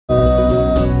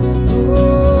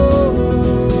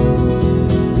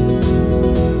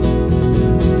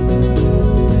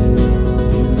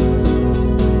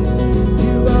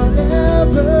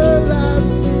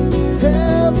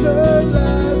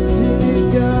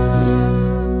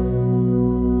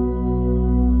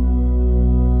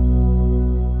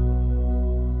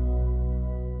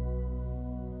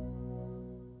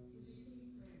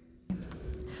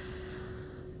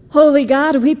Holy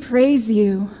God, we praise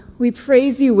you. We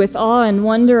praise you with awe and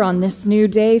wonder on this new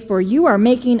day, for you are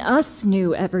making us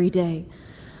new every day.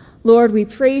 Lord, we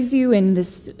praise you in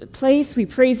this place. We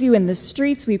praise you in the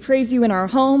streets. We praise you in our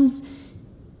homes.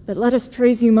 But let us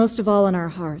praise you most of all in our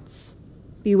hearts.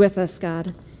 Be with us,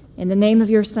 God. In the name of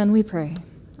your Son we pray.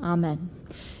 Amen.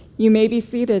 You may be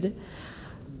seated.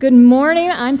 Good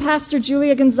morning. I'm Pastor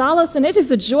Julia Gonzalez, and it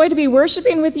is a joy to be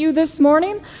worshiping with you this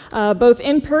morning, both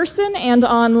in person and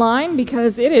online,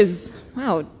 because it is,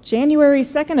 January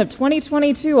 2nd of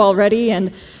 2022 already,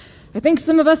 and I think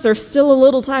some of us are still a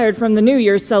little tired from the New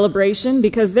Year's celebration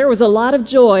because there was a lot of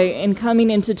joy in coming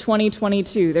into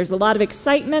 2022. There's a lot of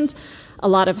excitement, a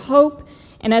lot of hope,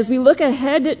 and as we look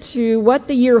ahead to what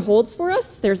the year holds for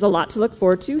us, there's a lot to look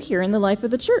forward to here in the life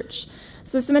of the church.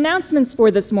 So some announcements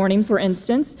for this morning, for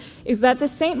instance, is that the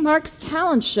St. Mark's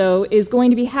Talent Show is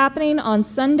going to be happening on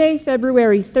Sunday,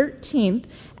 February 13th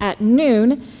at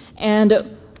noon.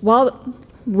 And while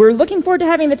we're looking forward to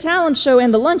having the talent show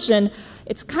and the luncheon,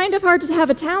 it's kind of hard to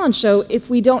have a talent show if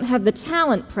we don't have the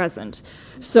talent present.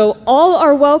 So all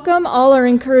are welcome, all are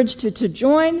encouraged to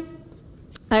join.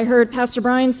 I heard Pastor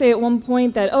Brian say at one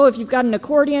point that, if you've got an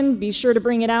accordion, be sure to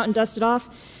bring it out and dust it off.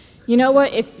 You know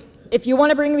what? If you want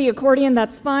to bring the accordion,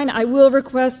 that's fine. I will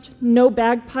request no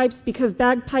bagpipes because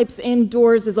bagpipes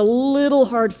indoors is a little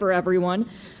hard for everyone.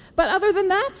 But other than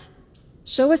that,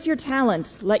 show us your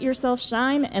talent. Let yourself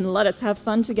shine and let us have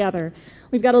fun together.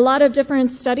 We've got a lot of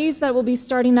different studies that will be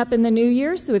starting up in the new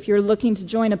year. So if you're looking to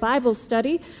join a Bible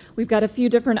study, we've got a few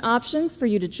different options for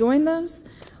you to join those.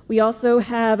 We also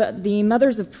have the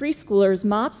Mothers of Preschoolers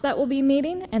MOPS that will be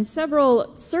meeting and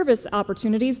several service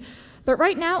opportunities. But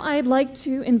right now, I'd like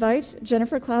to invite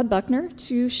Jennifer Cloud Buckner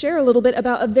to share a little bit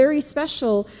about a very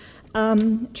special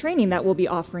training that we'll be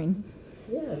offering.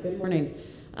 Yeah, good morning.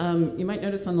 You might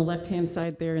notice on the left-hand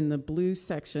side there in the blue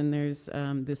section, there's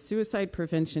the Suicide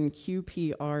Prevention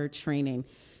QPR training.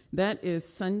 That is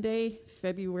Sunday,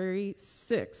 February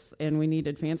 6th, and we need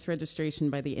advanced registration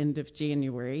by the end of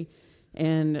January.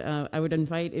 And I would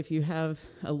invite, if you have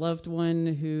a loved one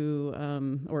who,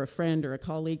 or a friend or a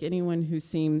colleague, anyone who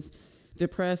seems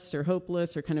depressed or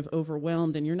hopeless or kind of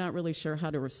overwhelmed and you're not really sure how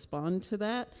to respond to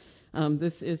that,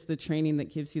 this is the training that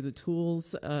gives you the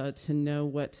tools to know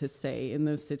what to say in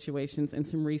those situations and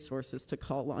some resources to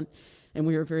call on. And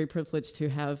we are very privileged to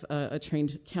have a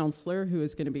trained counselor who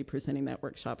is going to be presenting that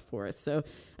workshop for us. So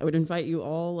I would invite you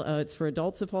all. It's for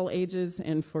adults of all ages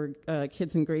and for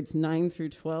kids in grades 9 through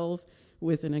 12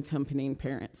 with an accompanying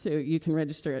parent. So you can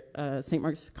register at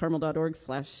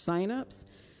stmarkscarmel.org/signups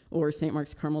or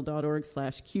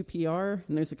stmarkscarmel.org/QPR,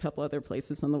 and there's a couple other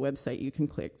places on the website you can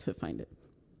click to find it.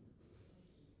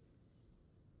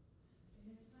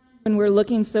 When we're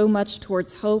looking so much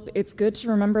towards hope, it's good to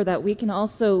remember that we can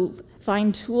also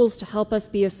find tools to help us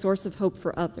be a source of hope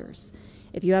for others.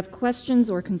 If you have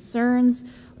questions or concerns,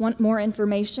 want more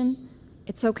information,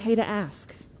 it's okay to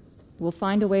ask. We'll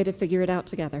find a way to figure it out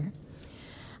together.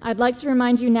 I'd like to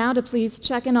remind you now to please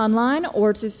check in online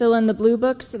or to fill in the blue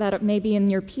book so that it may be in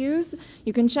your pews.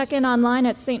 You can check in online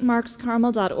at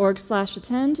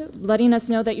stmarkscarmel.org/attend, letting us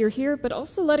know that you're here, but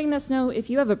also letting us know if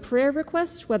you have a prayer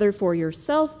request, whether for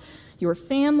yourself, your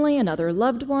family, another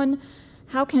loved one.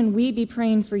 How can we be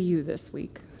praying for you this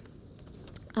week?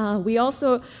 We are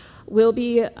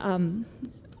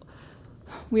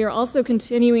also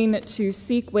continuing to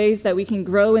seek ways that we can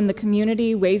grow in the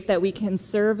community, ways that we can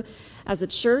serve as a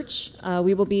church.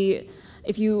 We will be,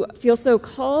 if you feel so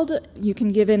called, you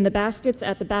can give in the baskets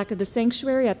at the back of the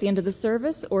sanctuary at the end of the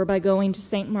service or by going to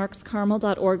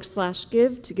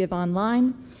stmarkscarmel.org/give to give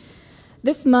online.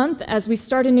 This month, as we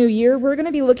start a new year, we're going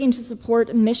to be looking to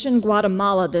support Mission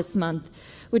Guatemala this month,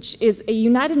 which is a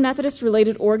United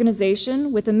Methodist-related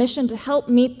organization with a mission to help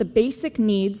meet the basic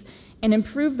needs and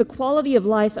improve the quality of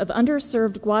life of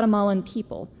underserved Guatemalan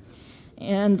people.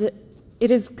 And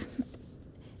it's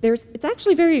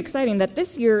actually very exciting that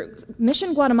this year,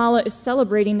 Mission Guatemala is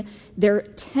celebrating their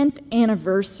 10th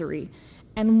anniversary.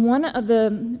 And one of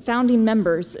the founding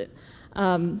members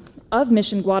of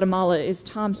Mission Guatemala is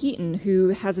Tom Heaton, who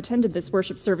has attended this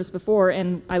worship service before.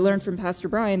 And I learned from Pastor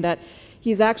Brian that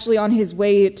he's actually on his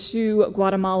way to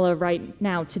Guatemala right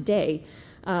now, today.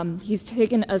 He's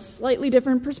taken a slightly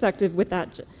different perspective with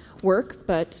that work,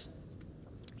 but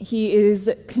he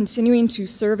is continuing to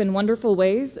serve in wonderful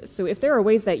ways. So if there are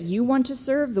ways that you want to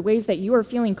serve, the ways that you are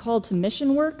feeling called to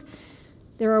mission work,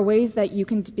 there are ways that you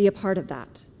can be a part of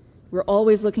that. We're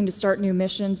always looking to start new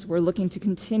missions. We're looking to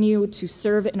continue to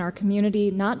serve in our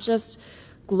community, not just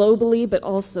globally, but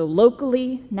also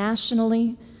locally,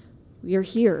 nationally. We are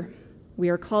here. We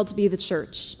are called to be the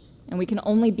church, and we can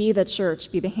only be the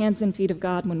church, be the hands and feet of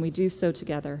God when we do so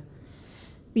together.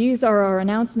 These are our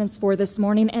announcements for this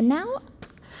morning, and now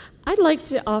I'd like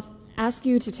to ask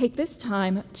you to take this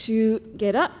time to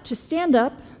get up, to stand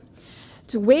up,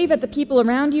 to wave at the people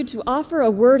around you, to offer a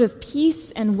word of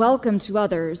peace and welcome to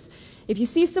others. If you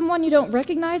see someone you don't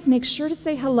recognize, make sure to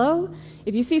say hello.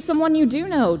 If you see someone you do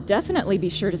know, definitely be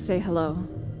sure to say hello.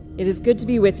 It is good to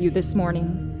be with you this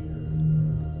morning.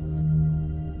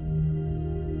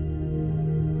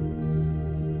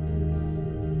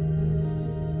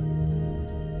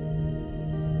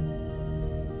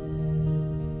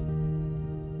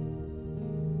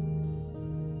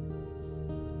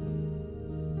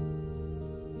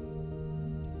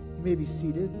 You may be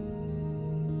seated.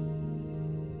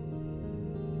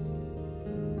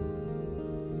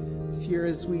 It's here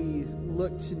as we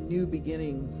look to new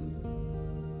beginnings.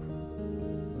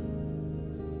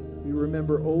 We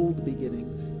remember old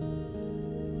beginnings.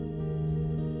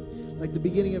 Like the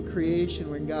beginning of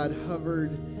creation when God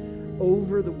hovered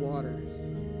over the waters.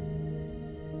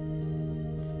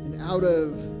 And out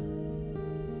of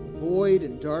void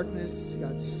and darkness,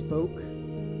 God spoke.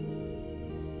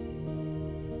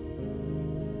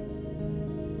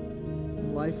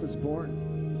 Life was born.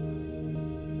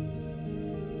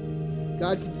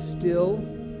 God can still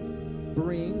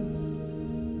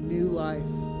bring new life.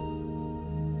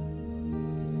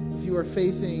 If you are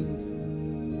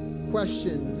facing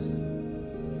questions,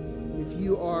 if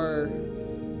you are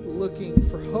looking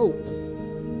for hope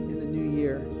in the new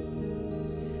year,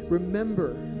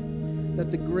 remember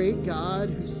that the great God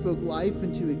who spoke life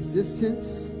into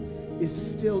existence is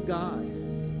still God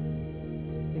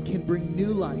and can bring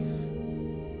new life,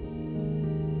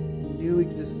 new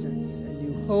existence, and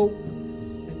new hope,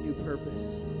 and new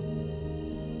purpose.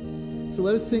 So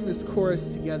let us sing this chorus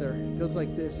together. It goes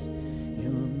like this.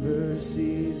 Your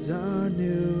mercies are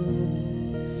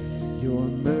new. Your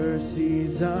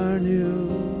mercies are new.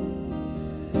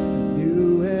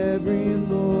 New every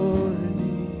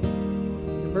morning.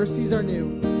 Your mercies are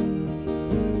new.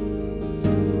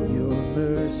 Your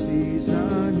mercies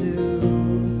are new.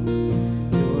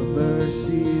 Your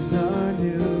mercies are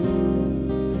new.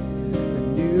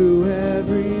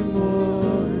 Every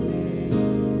morning.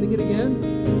 Sing it again.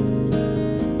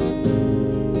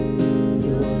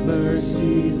 Your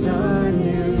mercies are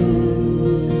new.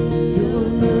 Your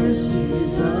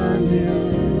mercies are new.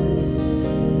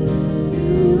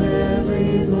 New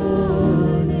every morning.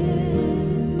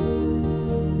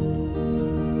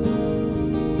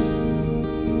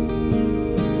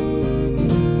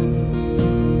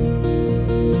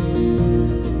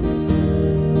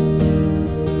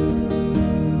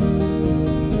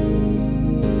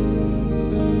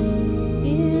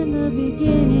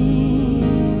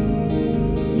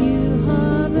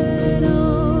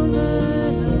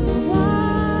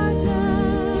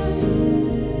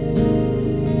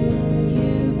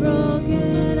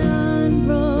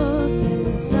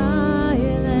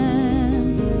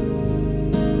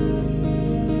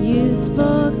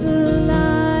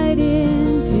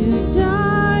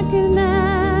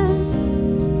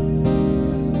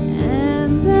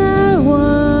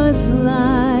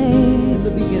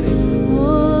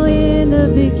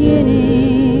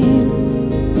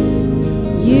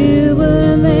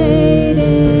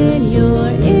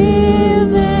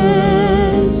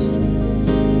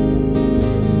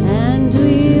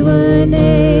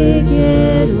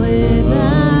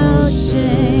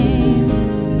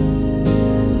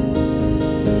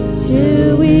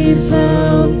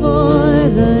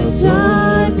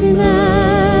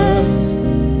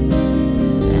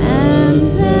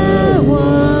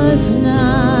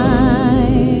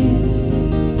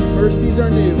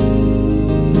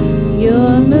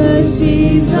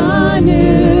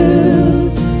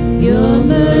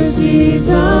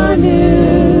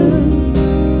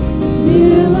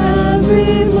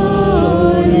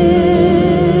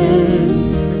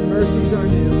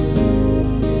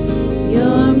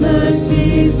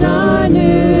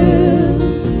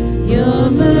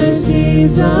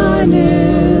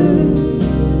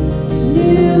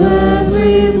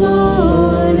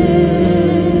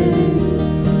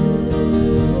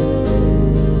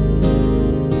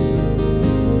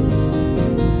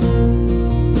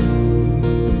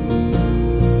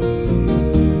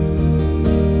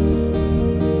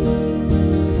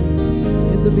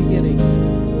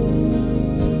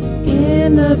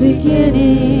 In the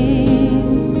beginning,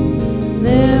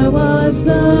 there was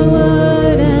the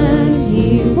Word, and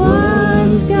He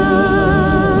was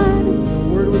God. The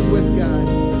Word was with God.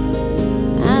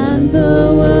 And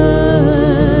the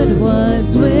Word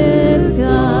was with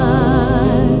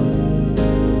God.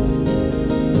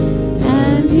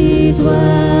 And He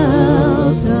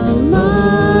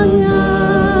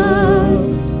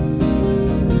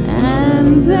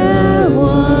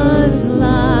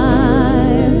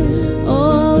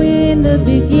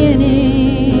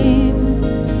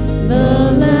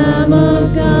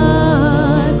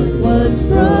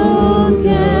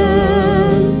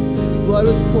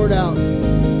poured out.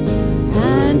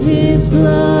 And his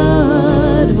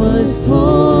blood was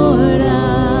poured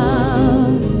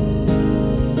out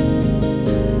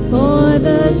for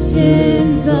the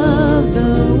sins of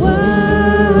the world.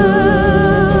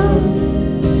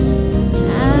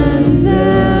 And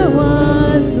there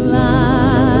was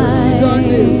life.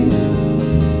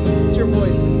 It's your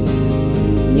voices.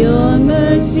 Your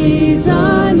mercies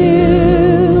are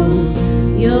new.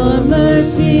 Your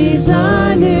mercies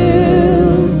are new.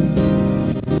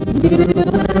 New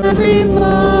every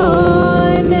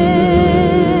morning.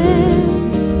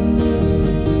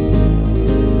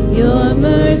 Your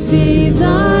mercies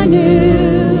are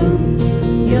new.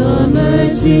 Your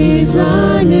mercies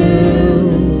are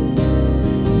new.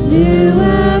 New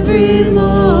every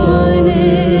morning.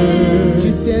 Would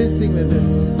you stand and sing with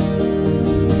us?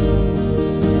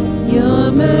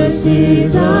 Your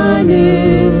mercies are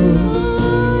new.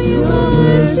 Oh, your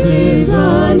mercies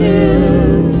are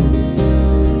new.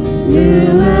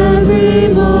 New every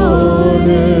morning.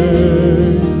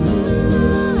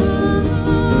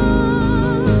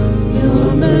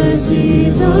 Your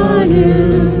mercies are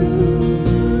new.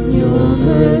 Your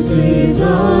mercies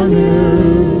are new.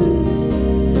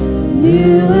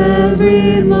 New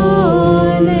every morning.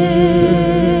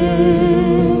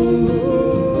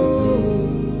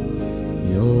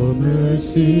 Your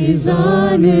mercies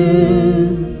are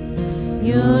new.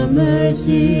 Your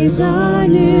mercies are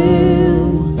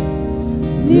new.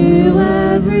 New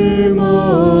every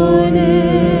morning.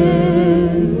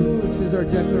 This is our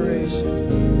declaration.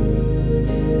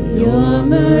 Your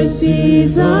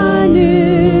mercies are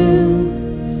new.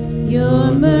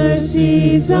 Your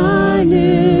mercies are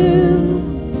new.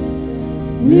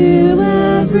 New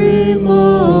every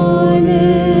morning.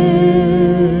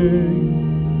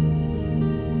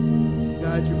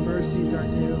 God, your mercies are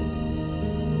new.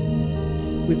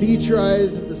 With each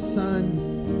rise of the sun,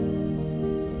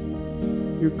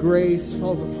 your grace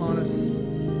falls upon us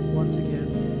once again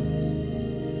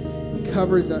and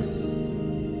covers us.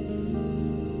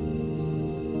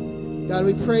 God,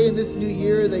 we pray in this new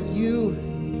year that you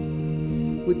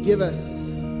would give us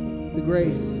the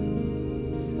grace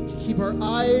to keep our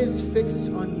eyes fixed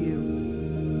on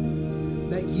you,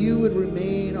 that you would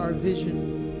remain our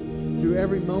vision through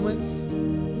every moment,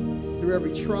 through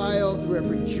every trial, through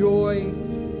every joy,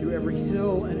 through every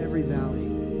hill and every valley.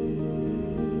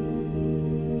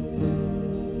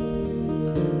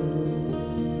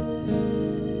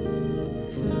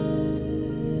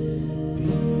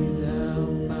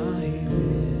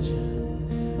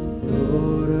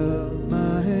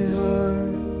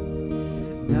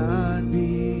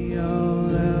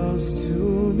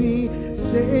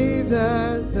 Save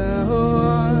that thou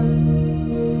art,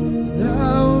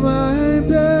 thou my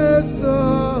best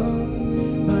thought,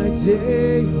 by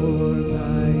day or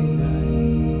by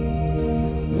night,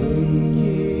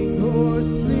 waking or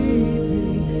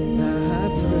sleeping, thy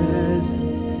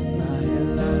presence my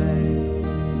life.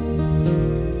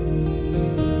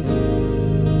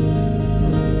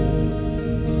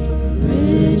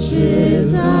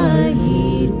 Riches I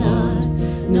heed not,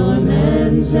 nor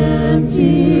men's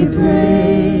empty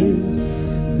praise.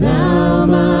 Thou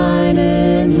mine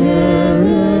inheritance,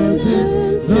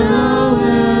 thou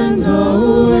and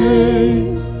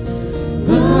always.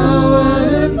 Thou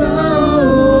and thou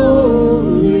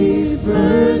only,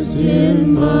 first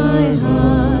in my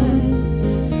heart.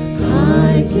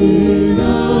 High King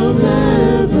of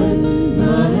heaven,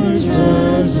 my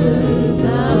treasure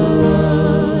thou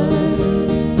art.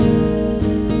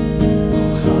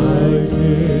 High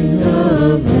King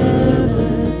of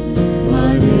heaven,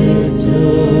 my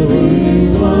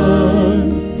victory's won.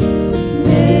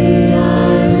 May I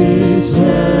reach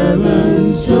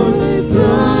heaven's shores,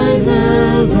 bright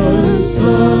heaven's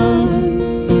sun.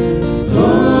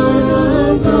 Heart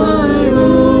of my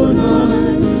own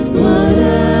heart,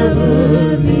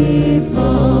 whatever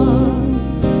befall,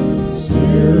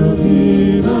 still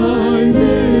be my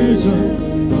vision,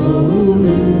 O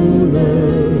ruler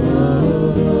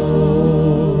of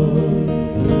all.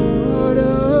 Heart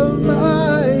of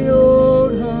my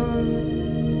own heart,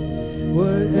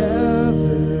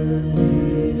 whatever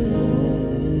befall,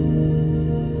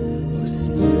 will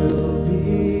still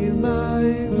be my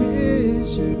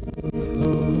vision, O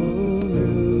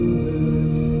ruler.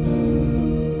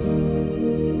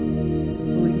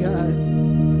 Holy God,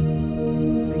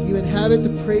 may you inhabit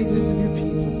the praises of your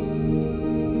people.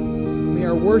 May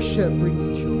our worship bring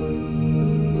you joy.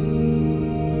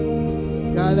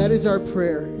 God, that is our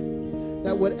prayer.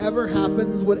 That whatever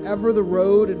happens, whatever the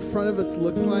road in front of us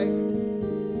looks like,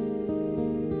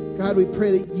 God, we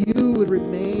pray that you would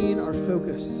remain our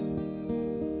focus.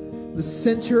 the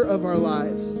center of our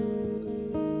lives.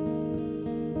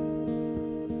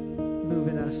 Move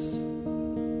in us,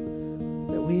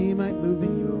 that we might move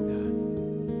in you, O God.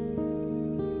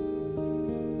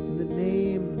 In the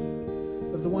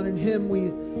name of the one in whom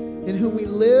we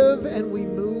live and we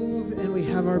move and we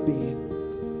have our being.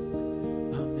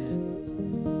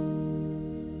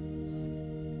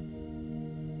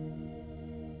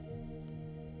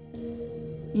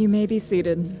 You may be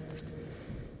seated.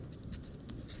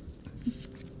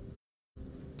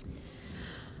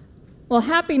 Well,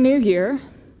 Happy New Year,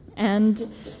 and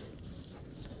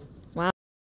wow,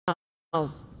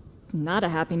 not a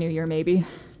Happy New Year maybe.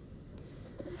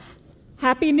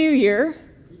 Happy New Year.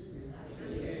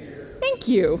 Thank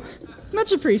you.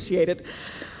 Much appreciated.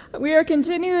 We are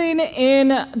continuing in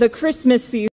the Christmas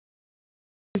season,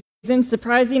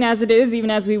 surprising as it is, even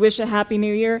as we wish a Happy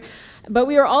New Year. But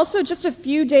we are also just a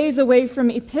few days away from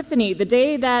Epiphany, the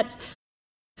day that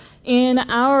in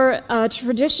our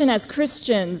tradition as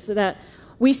Christians that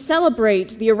we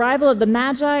celebrate the arrival of the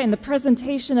Magi and the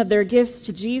presentation of their gifts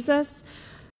to Jesus.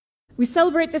 We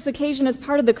celebrate this occasion as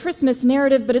part of the Christmas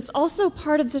narrative, but it's also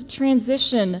part of the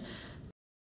transition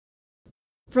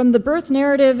from the birth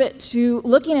narrative to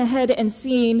looking ahead and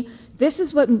seeing this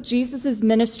is what Jesus'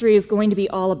 ministry is going to be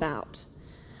all about.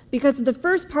 Because the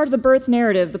first part of the birth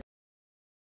narrative, the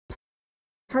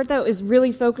part that is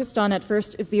really focused on at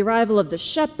first is the arrival of the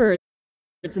shepherds,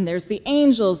 and there's the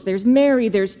angels, there's Mary,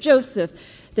 there's Joseph,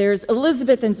 there's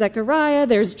Elizabeth and Zechariah,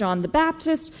 there's John the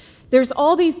Baptist, there's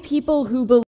all these people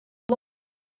who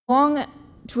belong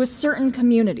to a certain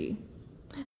community.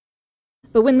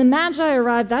 But when the Magi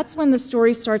arrive, that's when the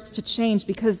story starts to change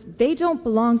because they don't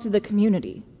belong to the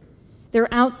community.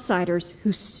 They're outsiders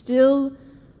who still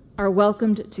are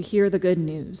welcomed to hear the good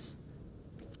news.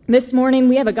 This morning,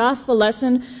 we have a gospel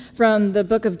lesson from the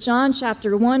book of John,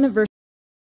 chapter 1, verses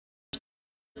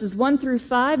 1 through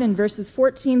 5, and verses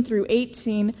 14 through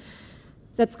 18,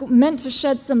 that's meant to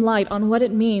shed some light on what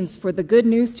it means for the good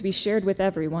news to be shared with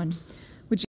everyone.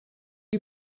 Would you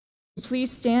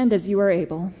please stand as you are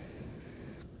able?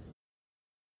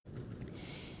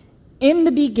 In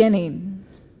the beginning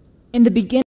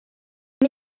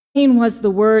was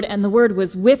the Word, and the Word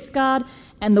was with God,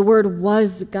 and the Word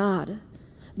was God.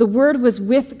 The Word was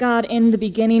with God in the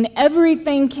beginning.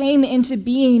 Everything came into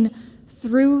being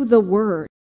through the Word.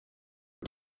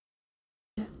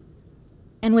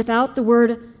 And without the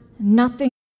Word, nothing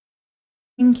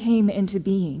came into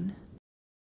being.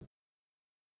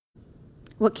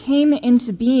 What came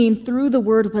into being through the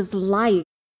Word was life.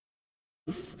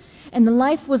 And the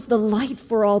life was the light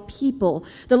for all people.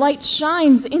 The light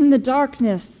shines in the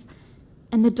darkness,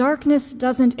 and the darkness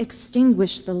doesn't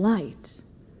extinguish the light.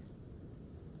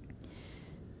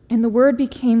 And the Word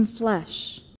became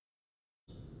flesh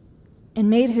and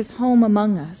made his home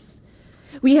among us.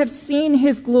 We have seen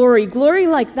his glory, glory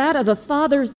like that of a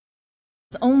Father's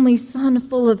only Son,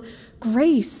 full of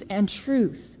grace and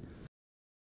truth.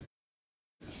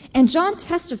 And John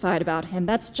testified about him.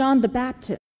 That's John the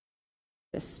Baptist,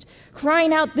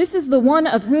 crying out, "This is the one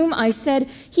of whom I said,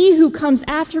 'He who comes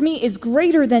after me is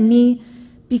greater than me,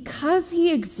 because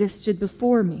he existed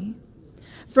before me.'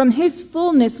 From his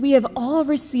fullness we have all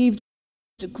received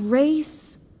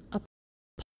grace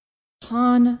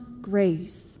upon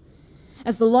grace.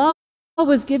 As the law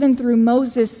was given through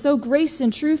Moses, so grace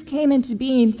and truth came into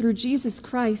being through Jesus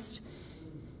Christ.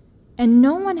 And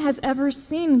no one has ever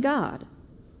seen God,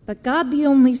 but God the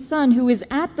only Son, who is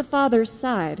at the Father's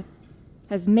side,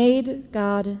 has made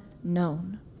God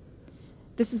known."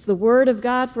 This is the word of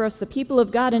God for us, the people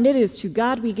of God, and it is to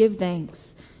God we give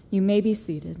thanks. You may be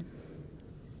seated.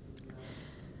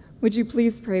 Would you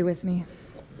please pray with me?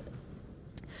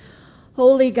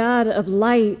 Holy God of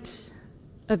light,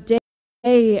 of day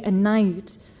and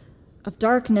night, of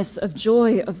darkness, of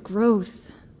joy, of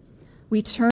growth, we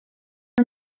turn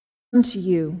to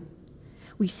you.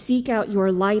 We seek out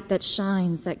your light that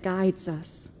shines, that guides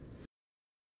us.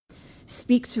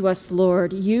 Speak to us,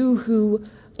 Lord, you who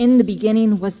in the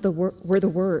beginning were the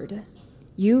Word,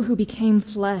 you who became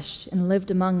flesh and lived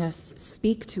among us.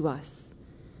 Speak to us.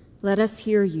 Let us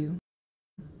hear you.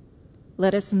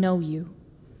 Let us know you.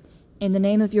 In the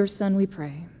name of your Son we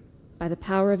pray, by the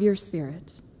power of your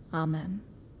Spirit. Amen.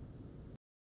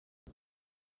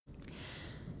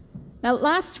 Now,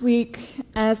 last week,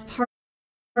 as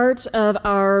part of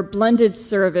our blended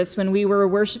service, when we were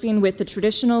worshiping with the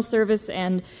traditional service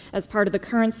and as part of the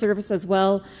current service as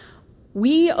well,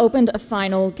 we opened a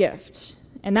final gift.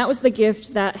 And that was the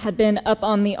gift that had been up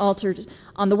on the altar,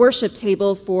 on the worship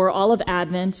table for all of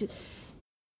Advent.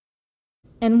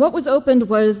 And what was opened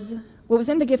was, what was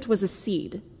in the gift was a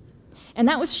seed. And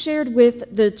that was shared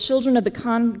with the children of the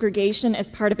congregation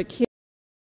as part of a kids'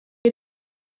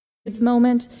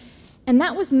 moment. And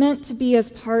that was meant to be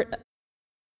as part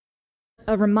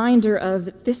a reminder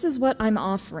of, this is what I'm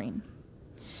offering.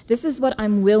 This is what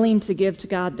I'm willing to give to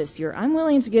God this year. I'm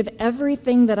willing to give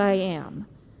everything that I am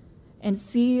and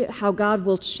see how God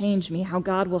will change me, how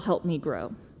God will help me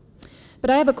grow. But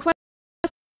I have a question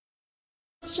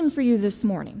for you this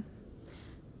morning.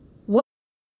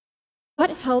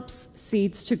 What helps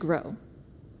seeds to grow?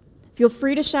 Feel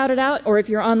free to shout it out, or if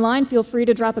you're online, feel free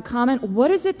to drop a comment. What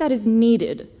is it that is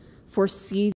needed for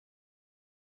seeds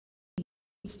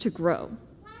to grow?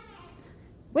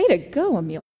 Way to go,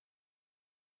 Amelia.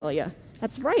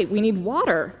 That's right, we need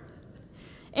water.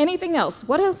 Anything else?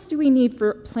 What else do we need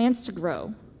for plants to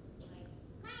grow?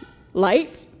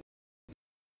 Light?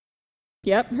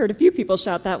 Yep, heard a few people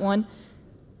shout that one.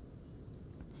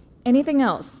 Anything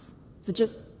else? Is it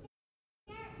just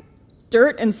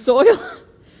dirt and soil?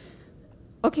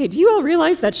 Okay, do you all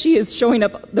realize that she is showing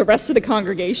up the rest of the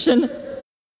congregation?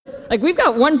 Like, we've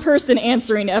got one person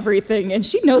answering everything, and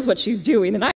she knows what she's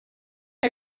doing, and I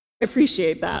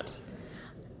appreciate that.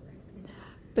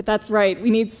 But that's right, we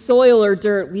need soil or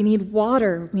dirt, we need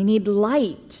water, we need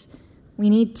light, we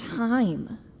need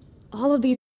time. All of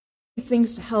these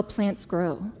things to help plants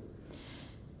grow.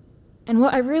 And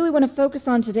what I really want to focus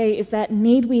on today is that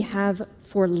need we have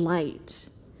for light.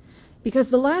 Because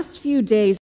the last few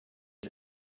days,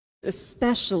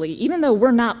 especially, even though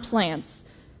we're not plants,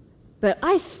 but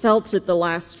I felt it the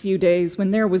last few days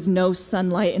when there was no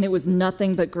sunlight and it was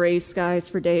nothing but gray skies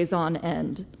for days on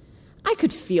end. I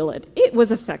could feel it. It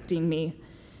was affecting me.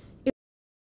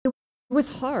 It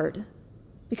was hard.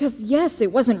 Because yes,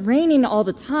 it wasn't raining all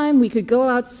the time. We could go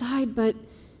outside, but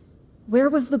where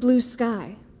was the blue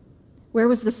sky? Where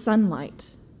was the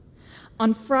sunlight?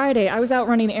 On Friday, I was out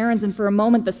running errands, and for a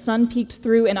moment the sun peeked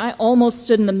through, and I almost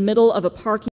stood in the middle of a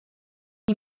parking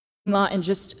lot and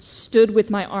just stood with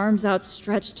my arms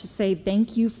outstretched to say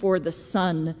thank you for the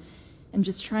sun, and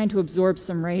just trying to absorb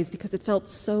some rays because it felt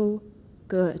so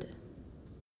good.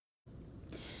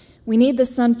 We need the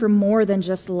sun for more than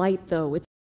just light, though. It's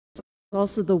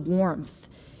also the warmth.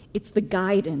 It's the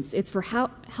guidance. It's for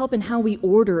help in how we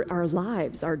order our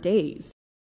lives, our days.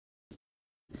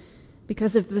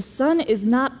 Because if the sun is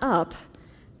not up,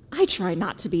 I try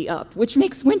not to be up, which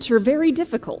makes winter very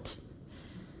difficult.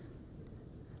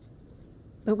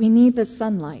 But we need the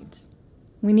sunlight.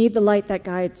 We need the light that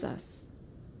guides us.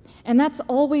 And that's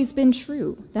always been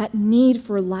true, that need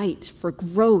for light, for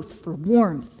growth, for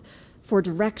warmth, for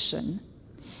direction.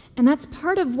 And that's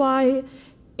part of why,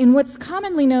 in what's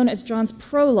commonly known as John's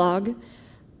prologue,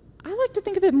 I like to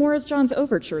think of it more as John's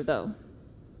overture, though,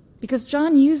 because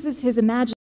John uses his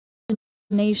imagination.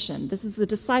 This is the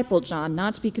disciple John,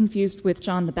 not to be confused with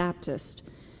John the Baptist.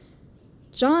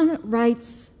 John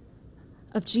writes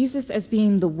of Jesus as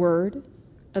being the Word,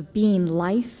 of being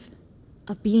life,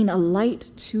 of being a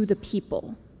light to the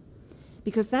people,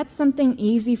 because that's something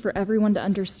easy for everyone to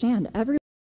understand. Everyone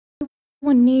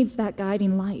needs that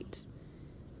guiding light.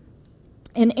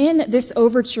 And in this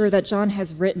overture that John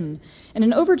has written, and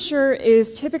an overture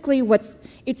is typically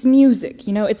it's music,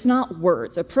 it's not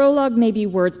words. A prologue may be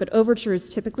words, but overture is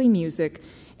typically music.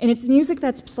 And it's music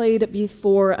that's played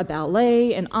before a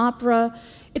ballet, an opera.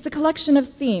 It's a collection of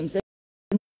themes.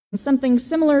 And something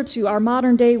similar to our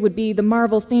modern day would be the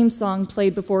Marvel theme song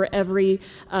played before every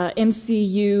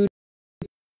MCU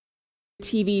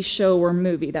TV show or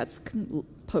movie that's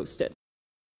posted.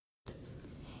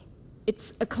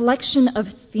 It's a collection of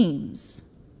themes.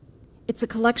 It's a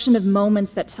collection of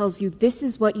moments that tells you this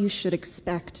is what you should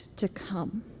expect to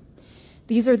come.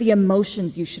 These are the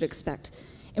emotions you should expect.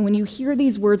 And when you hear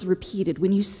these words repeated,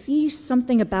 when you see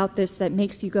something about this that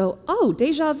makes you go, oh,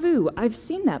 déjà vu, I've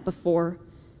seen that before,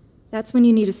 that's when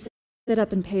you need to sit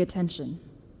up and pay attention.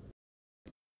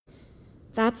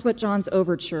 That's what John's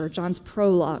overture, John's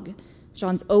prologue,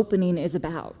 John's opening is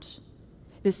about.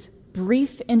 This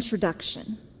brief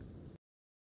introduction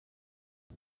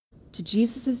to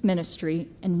Jesus' ministry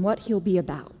and what he'll be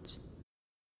about,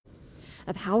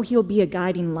 of how he'll be a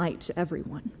guiding light to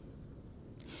everyone.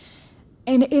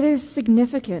 And it is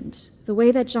significant, the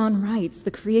way that John writes, the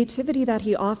creativity that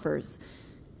he offers,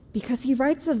 because he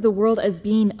writes of the world as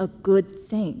being a good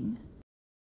thing.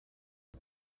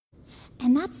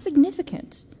 And that's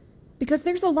significant, because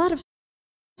there's a lot of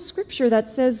scripture that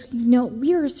says,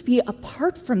 we are to be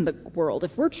apart from the world.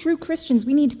 If we're true Christians,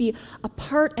 we need to be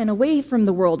apart and away from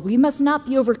the world. We must not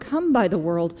be overcome by the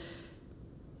world.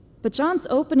 But John's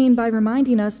opening by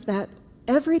reminding us that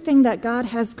everything that God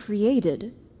has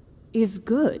created is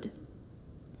good.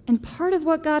 And part of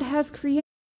what God has created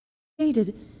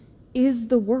is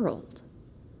the world.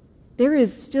 There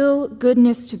is still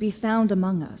goodness to be found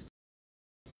among us.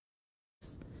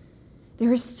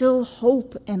 There is still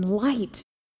hope and light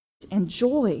and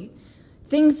joy,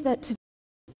 things that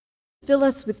fill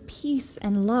us with peace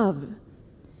and love.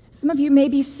 Some of you may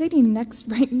be sitting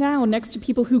right now next to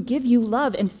people who give you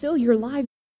love and fill your lives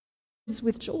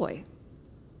with joy.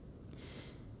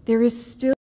 There is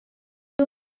still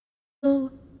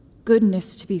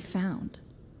goodness to be found.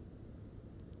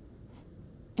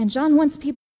 And John wants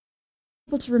people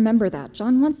to remember that.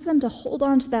 John wants them to hold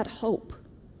on to that hope,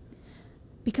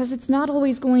 because it's not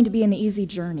always going to be an easy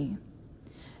journey.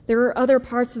 There are other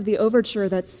parts of the overture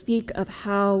that speak of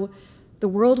how the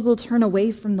world will turn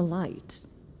away from the light,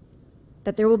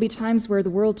 that there will be times where the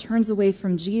world turns away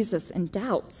from Jesus and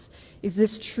doubts, is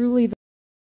this truly the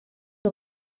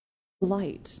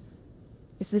light?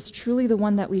 Is this truly the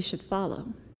one that we should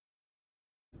follow?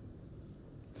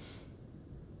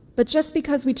 But just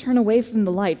because we turn away from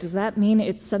the light, does that mean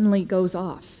it suddenly goes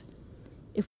off?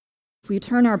 If we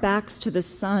turn our backs to the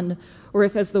sun, or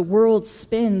if as the world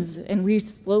spins and we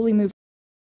slowly move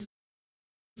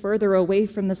further away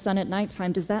from the sun at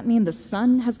nighttime, does that mean the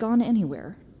sun has gone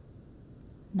anywhere?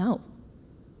 No.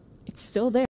 It's still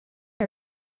there.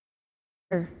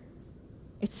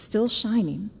 It's still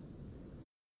shining.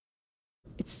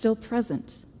 It's still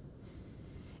present.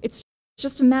 It's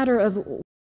just a matter of,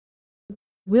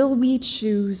 will we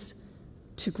choose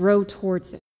to grow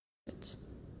towards it?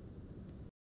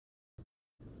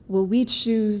 Will we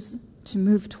choose to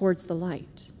move towards the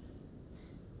light?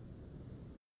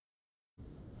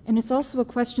 And it's also a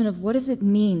question of, what does it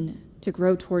mean to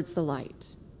grow towards the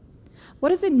light? What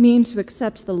does it mean to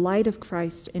accept the light of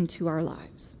Christ into our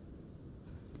lives?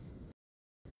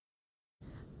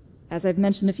 As I've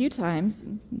mentioned a few times,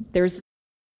 there's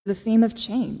the theme of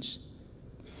change.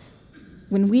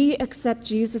 When we accept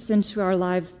Jesus into our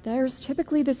lives, there's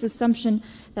typically this assumption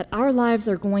that our lives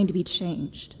are going to be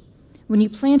changed. When you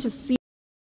plant a seed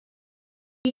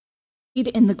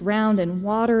in the ground and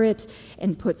water it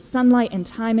and put sunlight and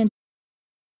time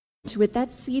into it,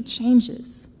 that seed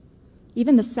changes.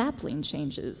 Even the sapling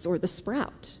changes, or the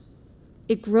sprout.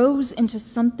 It grows into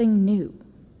something new.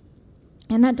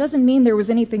 And that doesn't mean there was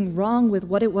anything wrong with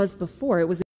what it was before. It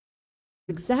was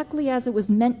exactly as it was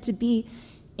meant to be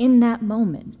in that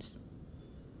moment.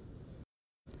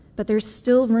 But there's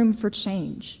still room for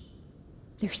change.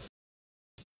 There's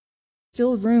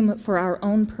still room for our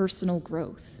own personal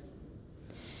growth.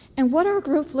 And what our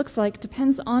growth looks like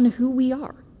depends on who we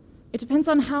are. It depends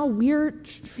on how we're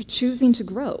choosing to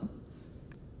grow.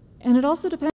 And it also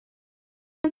depends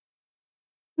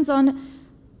on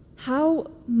how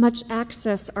much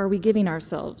access are we giving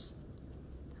ourselves?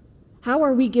 How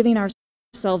are we giving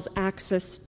ourselves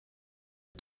access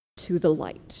to the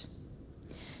light?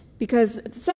 Because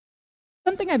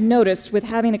something I've noticed with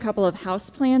having a couple of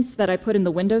houseplants that I put in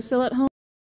the windowsill at home,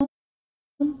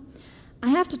 I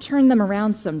have to turn them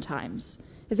around sometimes.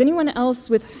 Has anyone else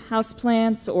with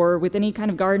houseplants or with any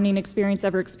kind of gardening experience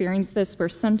ever experienced this, where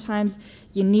sometimes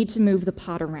you need to move the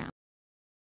pot around?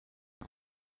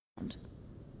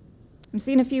 I'm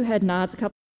seeing a few head nods, a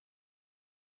couple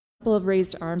of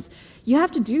raised arms. You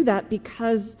have to do that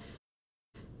because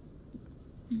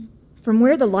from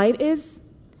where the light is,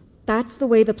 that's the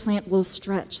way the plant will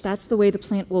stretch. That's the way the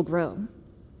plant will grow.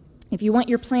 If you want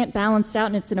your plant balanced out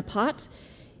and it's in a pot,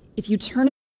 if you turn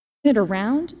it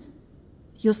around,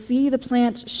 you'll see the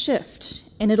plant shift,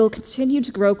 and it'll continue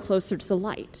to grow closer to the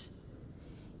light.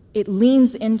 It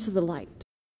leans into the light.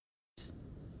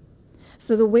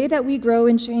 So the way that we grow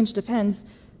and change depends,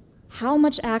 how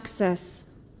much access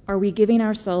are we giving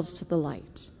ourselves to the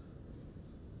light?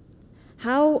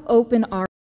 How open are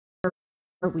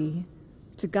we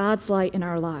to God's light in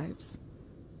our lives?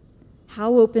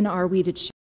 How open are we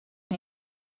to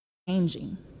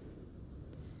changing?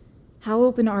 How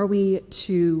open are we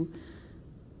to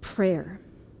prayer,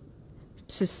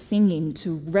 to singing,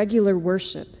 to regular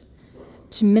worship,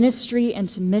 to ministry and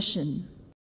to mission?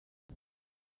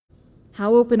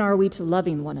 How open are we to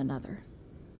loving one another?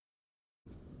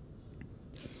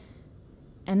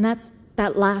 And that's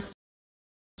that last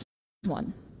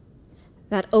one,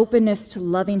 that openness to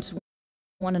loving to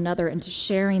one another and to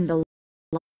sharing the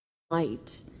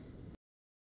light.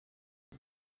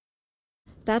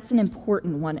 That's an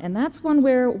important one, and that's one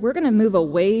where we're going to move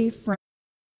away from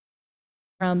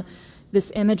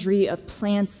this imagery of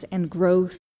plants and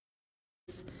growth,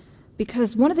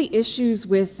 because one of the issues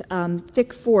with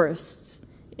thick forests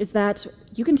is that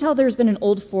you can tell there's been an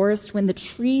old forest when the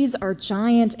trees are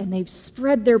giant and they've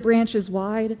spread their branches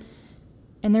wide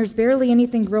and there's barely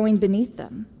anything growing beneath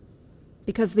them,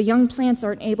 because the young plants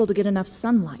aren't able to get enough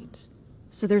sunlight,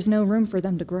 so there's no room for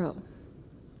them to grow.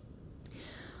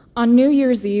 On New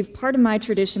Year's Eve, part of my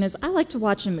tradition is I like to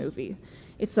watch a movie.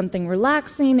 It's something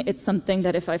relaxing. It's something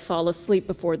that if I fall asleep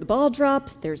before the ball drop,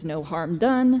 there's no harm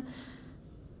done.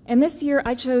 And this year,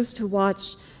 I chose to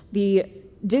watch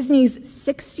Disney's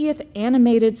 60th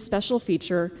animated special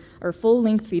feature, or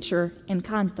full-length feature,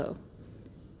 Encanto,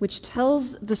 which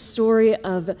tells the story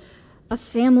of a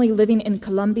family living in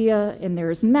Colombia, and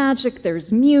there's magic,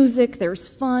 there's music, there's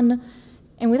fun,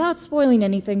 and without spoiling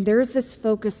anything, there's this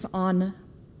focus on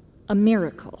a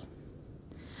miracle,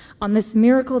 on this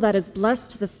miracle that has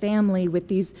blessed the family with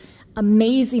these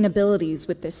amazing abilities,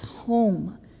 with this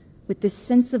home, with this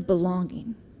sense of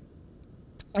belonging.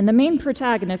 And the main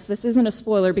protagonist, this isn't a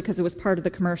spoiler because it was part of the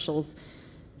commercials,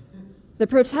 the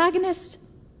protagonist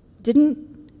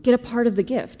didn't get a part of the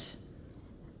gift.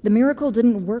 The miracle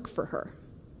didn't work for her.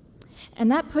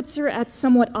 And that puts her at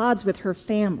somewhat odds with her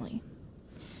family.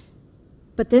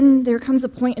 But then there comes a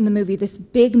point in the movie, this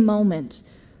big moment,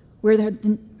 where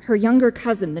her younger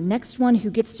cousin, the next one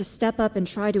who gets to step up and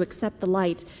try to accept the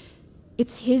light,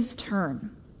 it's his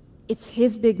turn. It's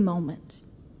his big moment.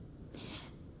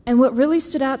 And what really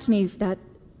stood out to me is that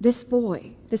this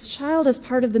boy, this child as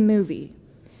part of the movie,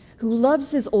 who loves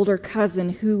his older cousin,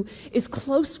 who is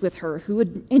close with her, who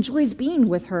enjoys being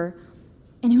with her,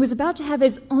 and who is about to have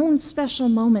his own special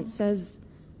moment, says,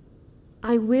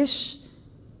 I wish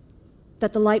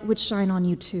that the light would shine on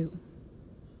you too.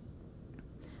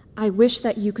 I wish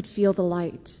that you could feel the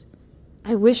light.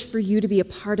 I wish for you to be a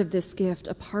part of this gift,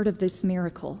 a part of this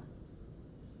miracle.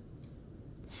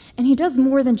 And he does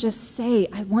more than just say,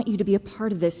 I want you to be a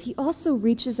part of this. He also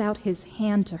reaches out his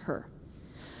hand to her.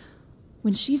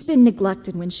 When she's been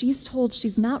neglected, when she's told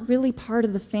she's not really part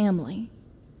of the family,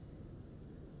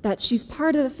 that she's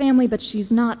part of the family, but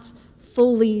she's not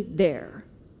fully there.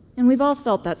 And we've all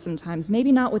felt that sometimes,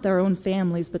 maybe not with our own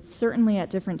families, but certainly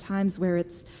at different times where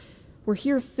we're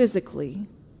here physically,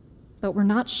 but we're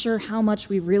not sure how much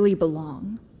we really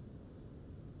belong.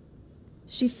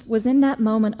 She was in that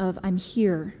moment of, I'm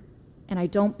here, and I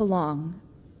don't belong,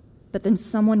 but then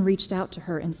someone reached out to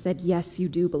her and said, yes, you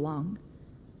do belong.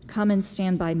 Come and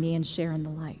stand by me and share in the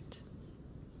light.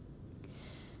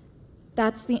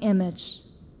 That's the image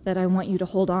that I want you to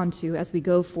hold on to as we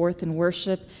go forth in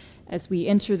worship, as we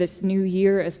enter this new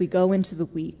year, as we go into the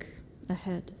week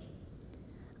ahead.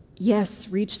 Yes,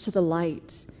 reach to the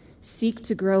light, seek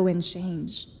to grow and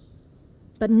change.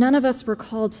 But none of us were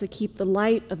called to keep the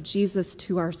light of Jesus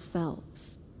to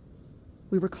ourselves.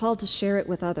 We were called to share it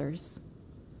with others,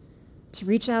 to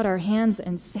reach out our hands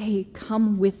and say,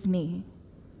 come with me,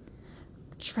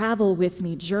 travel with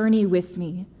me, journey with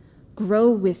me, grow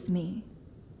with me.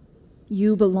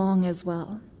 You belong as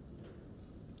well.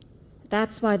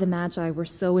 That's why the Magi were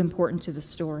so important to the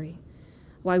story,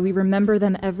 why we remember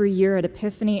them every year at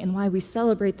Epiphany, and why we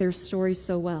celebrate their story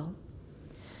so well.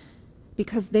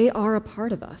 Because they are a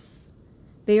part of us.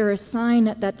 They are a sign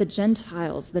that the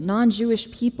Gentiles, the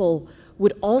non-Jewish people,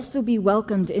 would also be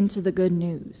welcomed into the good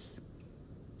news,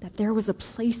 that there was a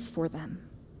place for them,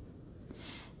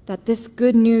 that this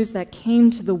good news that came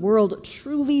to the world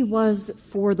truly was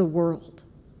for the world.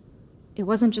 It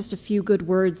wasn't just a few good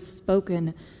words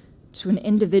spoken to an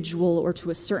individual or to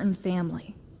a certain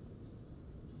family.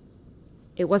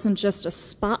 It wasn't just a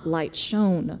spotlight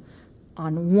shown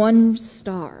on one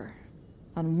star,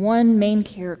 on one main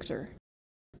character,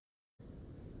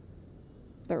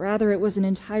 but rather it was an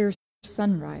entire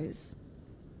sunrise,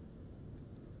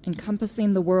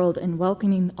 encompassing the world and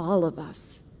welcoming all of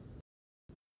us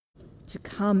to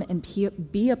come and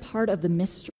be a part of the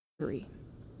mystery,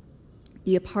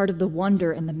 be a part of the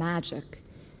wonder and the magic,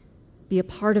 be a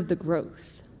part of the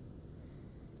growth,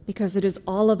 because it is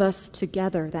all of us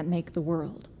together that make the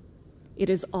world. It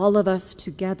is all of us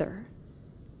together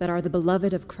that are the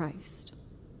beloved of Christ.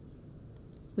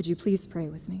 Would you please pray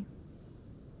with me?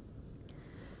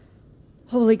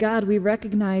 Holy God, we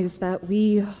recognize that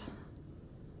we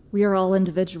are all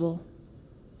individual.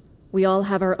 We all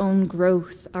have our own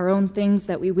growth, our own things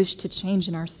that we wish to change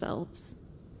in ourselves.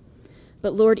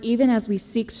 But Lord, even as we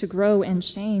seek to grow and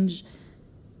change,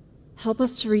 help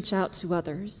us to reach out to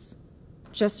others,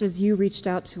 just as you reached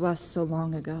out to us so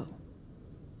long ago.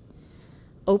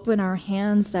 Open our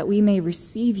hands that we may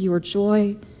receive your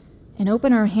joy, and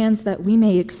open our hands that we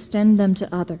may extend them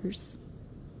to others,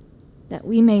 that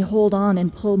we may hold on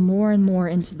and pull more and more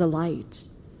into the light,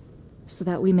 so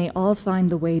that we may all find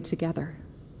the way together.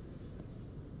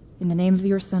 In the name of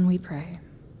your Son we pray.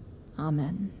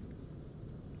 Amen.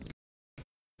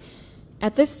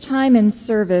 At this time in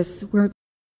service, we're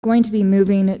going to be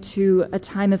moving to a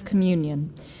time of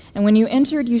communion. And when you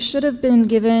entered, you should have been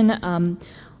given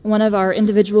one of our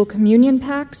individual communion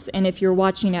packs. And if you're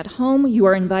watching at home, you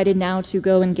are invited now to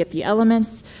go and get the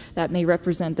elements that may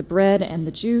represent the bread and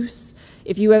the juice.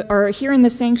 If you are here in the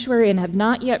sanctuary and have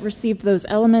not yet received those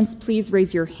elements, please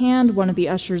raise your hand. One of the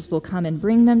ushers will come and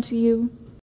bring them to you.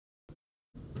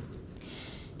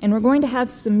 And we're going to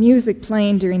have some music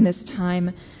playing during this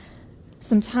time,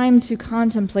 some time to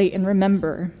contemplate and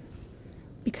remember,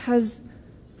 because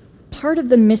part of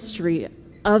the mystery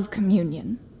of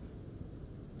communion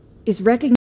is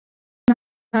recognizing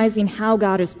how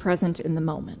God is present in the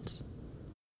moment,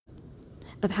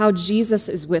 of how Jesus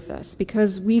is with us,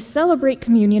 because we celebrate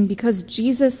communion because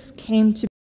Jesus came to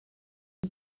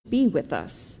be with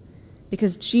us,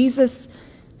 because Jesus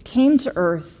came to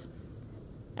earth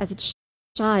as a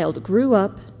child, grew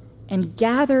up, and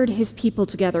gathered his people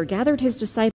together, gathered his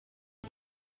disciples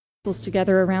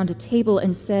together around a table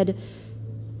and said,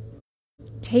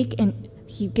 "Take," and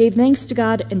he gave thanks to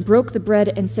God and broke the bread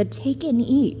and said, "Take and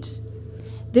eat.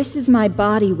 This is my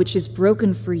body, which is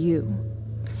broken for you."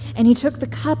 And he took the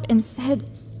cup and said,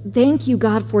 "Thank you,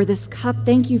 God, for this cup.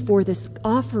 Thank you for this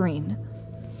offering."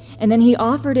 And then he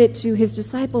offered it to his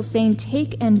disciples, saying,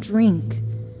 "Take and drink.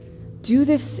 Do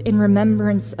this in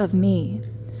remembrance of me.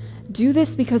 Do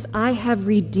this because I have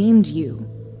redeemed you,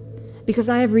 because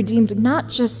I have redeemed not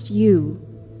just you,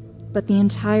 but the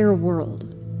entire world."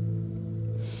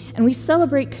 And we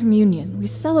celebrate communion. We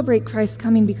celebrate Christ's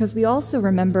coming because we also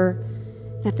remember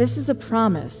that this is a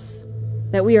promise,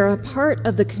 that we are a part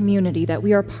of the community, that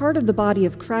we are part of the body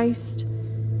of Christ,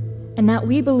 and that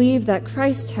we believe that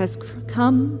Christ has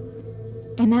come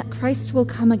and that Christ will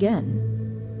come again.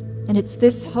 And it's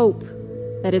this hope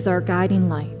that is our guiding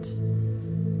light.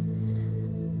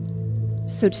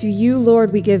 So to you,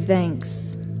 Lord, we give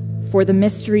thanks for the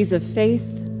mysteries of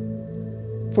faith,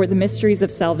 for the mysteries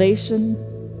of salvation,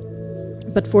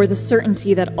 but for the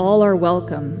certainty that all are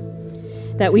welcome,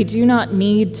 that we do not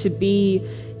need to be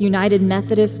United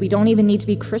Methodists, we don't even need to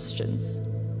be Christians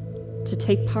to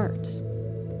take part.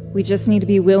 We just need to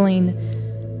be willing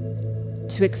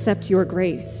to accept your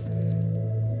grace.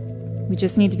 We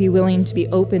just need to be willing to be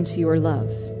open to your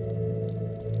love.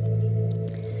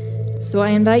 So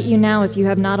I invite you now, if you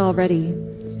have not already,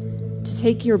 to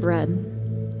take your bread.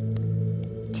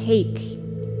 Take,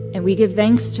 and we give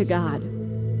thanks to God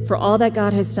for all that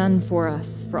God has done for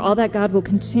us, for all that God will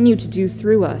continue to do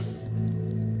through us.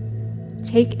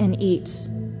 Take and eat,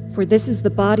 for this is the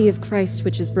body of Christ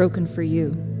which is broken for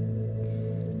you.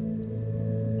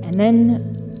 And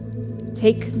then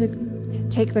take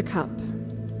the cup.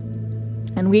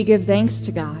 And we give thanks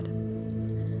to God.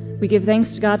 We give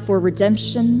thanks to God for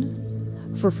redemption,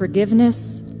 for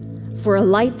forgiveness, for a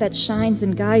light that shines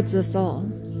and guides us all.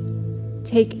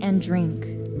 Take and drink,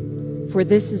 for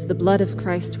this is the blood of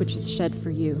Christ which is shed for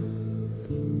you.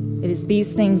 It is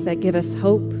these things that give us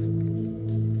hope.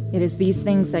 It is these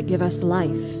things that give us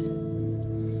life.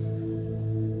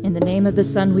 In the name of the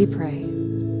Son we pray.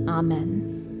 Amen.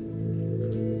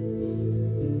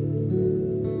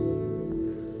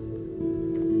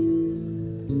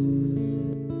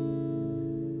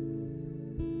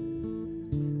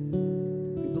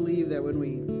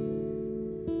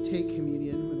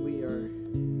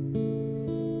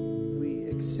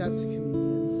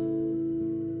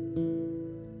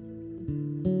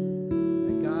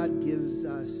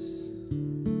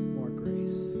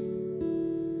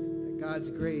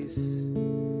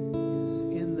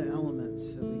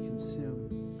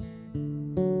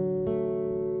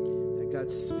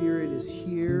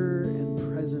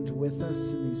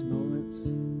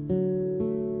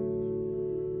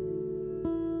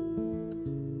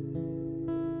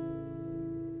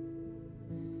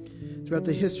 Throughout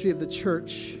the history of the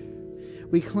church,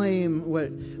 we claim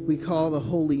what we call the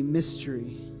holy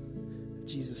mystery of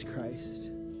Jesus Christ.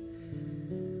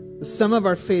 The sum of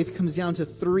our faith comes down to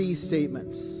three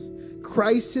statements.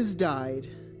 Christ has died,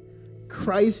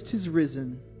 Christ has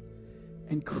risen,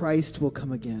 and Christ will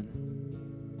come again.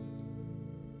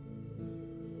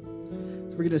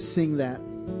 So we're going to sing that.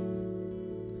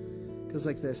 It goes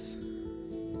like this.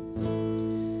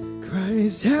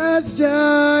 Christ has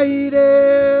died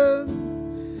and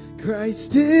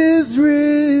Christ is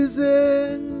risen.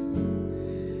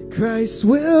 Christ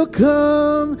will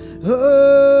come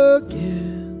again.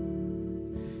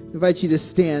 I invite you to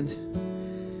stand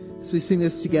as we sing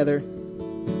this together.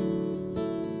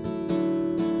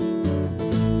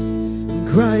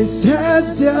 Christ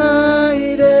has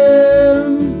died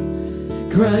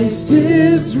and Christ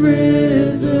is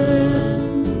risen.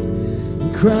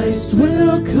 Christ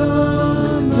will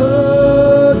come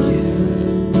again.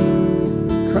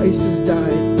 Christ has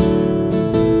died.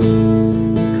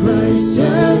 Christ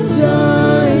has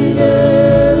died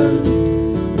and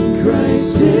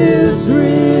Christ is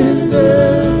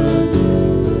risen.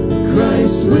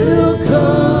 Christ will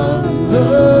come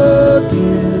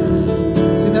again.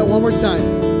 Sing that one more time.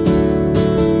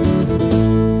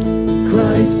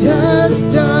 Christ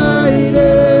has died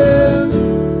and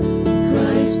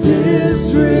Christ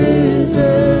is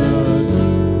risen.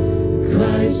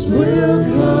 Christ will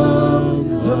come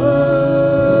again.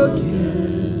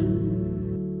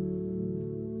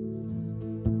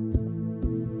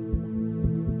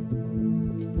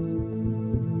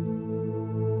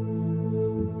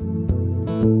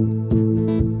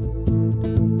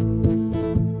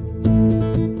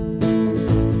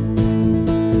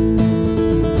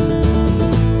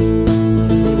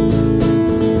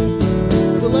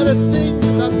 So let us sing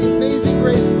about the amazing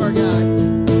grace of our God.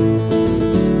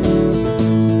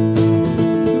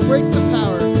 Who breaks the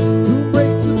power? Who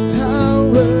breaks the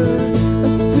power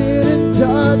of sin and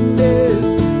darkness?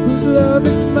 Whose love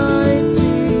is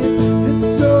mighty and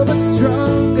so much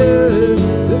stronger.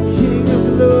 The King of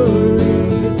glory,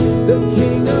 the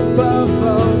King above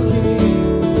all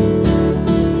kings.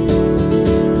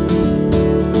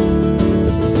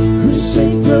 Who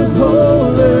shakes the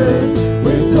whole earth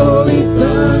with holy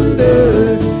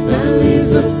thunder and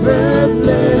leaves us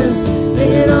breathless,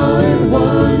 naked all in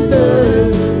wonder.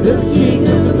 The King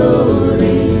of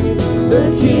glory, the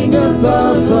King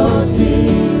above all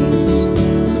kings.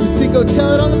 So we sing, go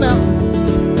tell it on the mountain.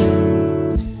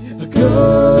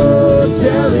 Go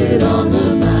tell it on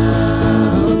the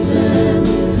mountain,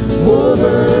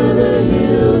 over the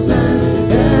hills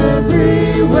and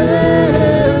everywhere.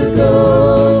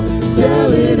 Go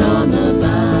tell it on the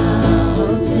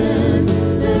mountain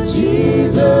that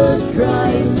Jesus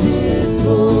Christ is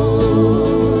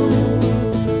born.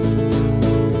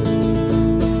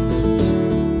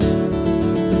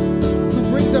 Who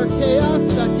brings our chaos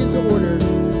back into order?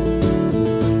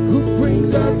 Who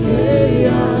brings our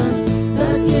chaos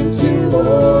back into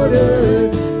order?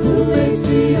 Who makes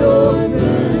the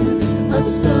orphan a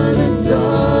son and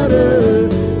daughter?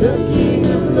 The King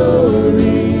of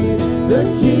glory, the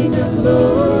King of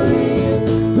glory,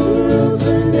 who rules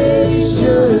the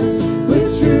nations with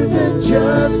truth and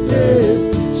justice,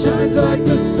 shines like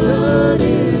the sun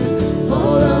in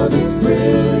all of his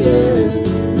brilliance.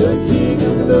 The King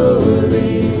of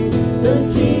glory, the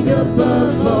King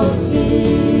above all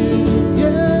kings.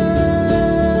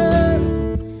 Yeah.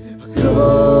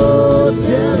 Go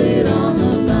tell it on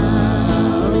the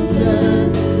mountain,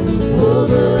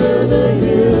 over the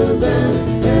hills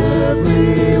and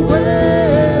everywhere.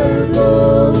 Go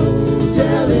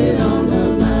tell it on the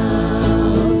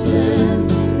mountain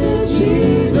that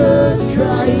Jesus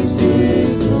Christ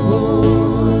is born.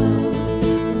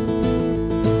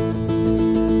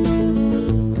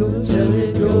 Go tell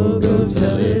it, go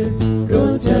tell it,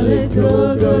 go tell it,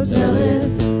 go tell it,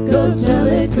 go tell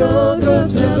it, go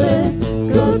tell it,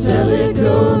 go tell it,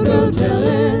 go tell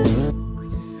it.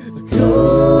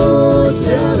 Go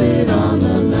tell it on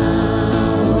the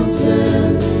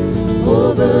mountain,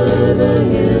 over the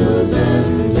hills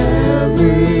and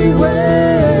everywhere.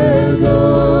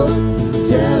 Go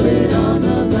tell it on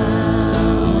the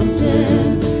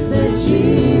mountain that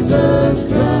Jesus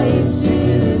Christ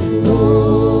is born.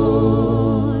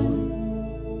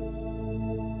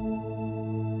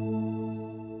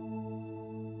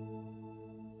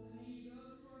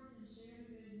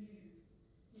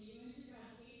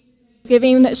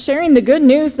 Sharing the good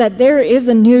news that there is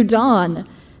a new dawn,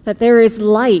 that there is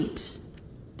light,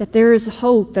 that there is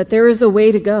hope, that there is a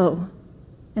way to go,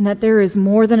 and that there is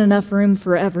more than enough room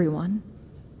for everyone.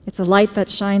 It's a light that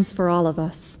shines for all of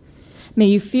us. May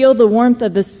you feel the warmth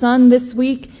of the sun this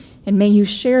week, and may you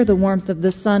share the warmth of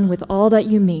the sun with all that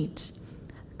you meet.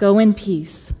 Go in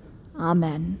peace.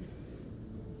 Amen.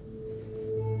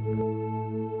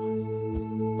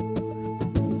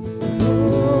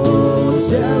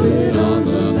 Tell it on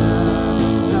the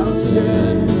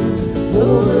mountain,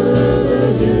 over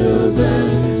the hills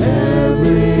and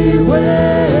everywhere.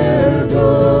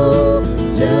 Go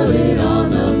tell it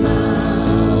on the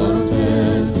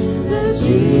mountain that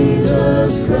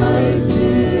Jesus Christ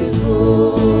is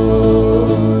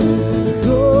born.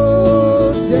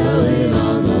 Go tell it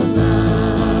on the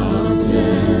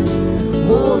mountain,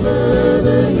 over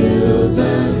the hills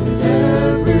and